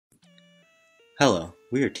Hello,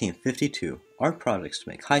 we are Team 52. Our project is to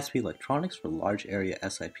make high-speed electronics for large area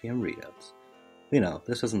SIPM readouts. We know,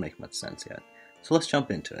 this doesn't make much sense yet, so let's jump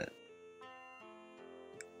into it.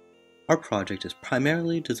 Our project is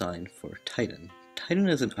primarily designed for Titan. Titan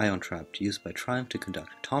is an ion trap used by TRIUMF to conduct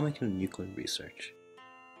atomic and nuclear research.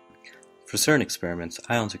 For certain experiments,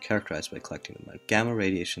 ions are characterized by collecting the amount of gamma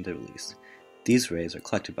radiation they release. These rays are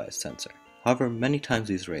collected by a sensor. However, many times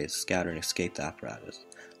these rays scatter and escape the apparatus.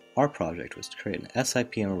 Our project was to create an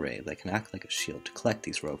SIPM array that can act like a shield to collect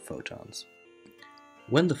these rogue photons.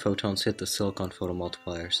 When the photons hit the silicon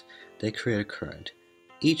photomultipliers, they create a current.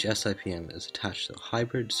 Each SIPM is attached to a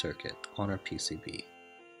hybrid circuit on our PCB.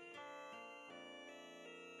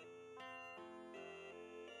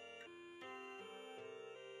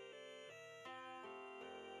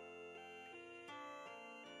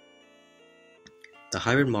 The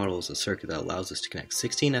hybrid model is a circuit that allows us to connect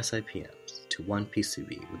 16 SIPMs to one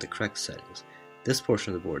PCB with the correct settings. This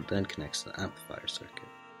portion of the board then connects to the amplifier circuit.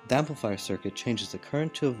 The amplifier circuit changes the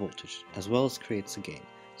current to a voltage as well as creates a gain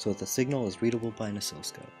so that the signal is readable by an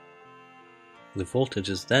oscilloscope. The voltage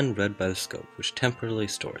is then read by the scope, which temporarily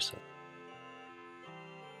stores it.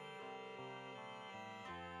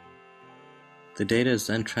 The data is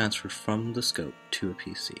then transferred from the scope to a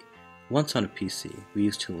PC. Once on a PC, we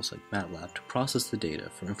use tools like MATLAB to process the data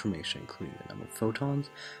for information including the number of photons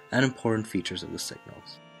and important features of the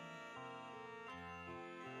signals.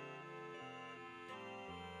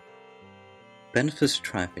 Benefits of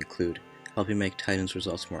TRIUMF include helping make Titan's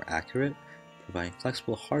results more accurate, providing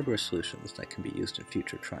flexible hardware solutions that can be used in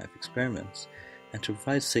future TRIUMF experiments, and to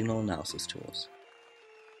provide signal analysis tools.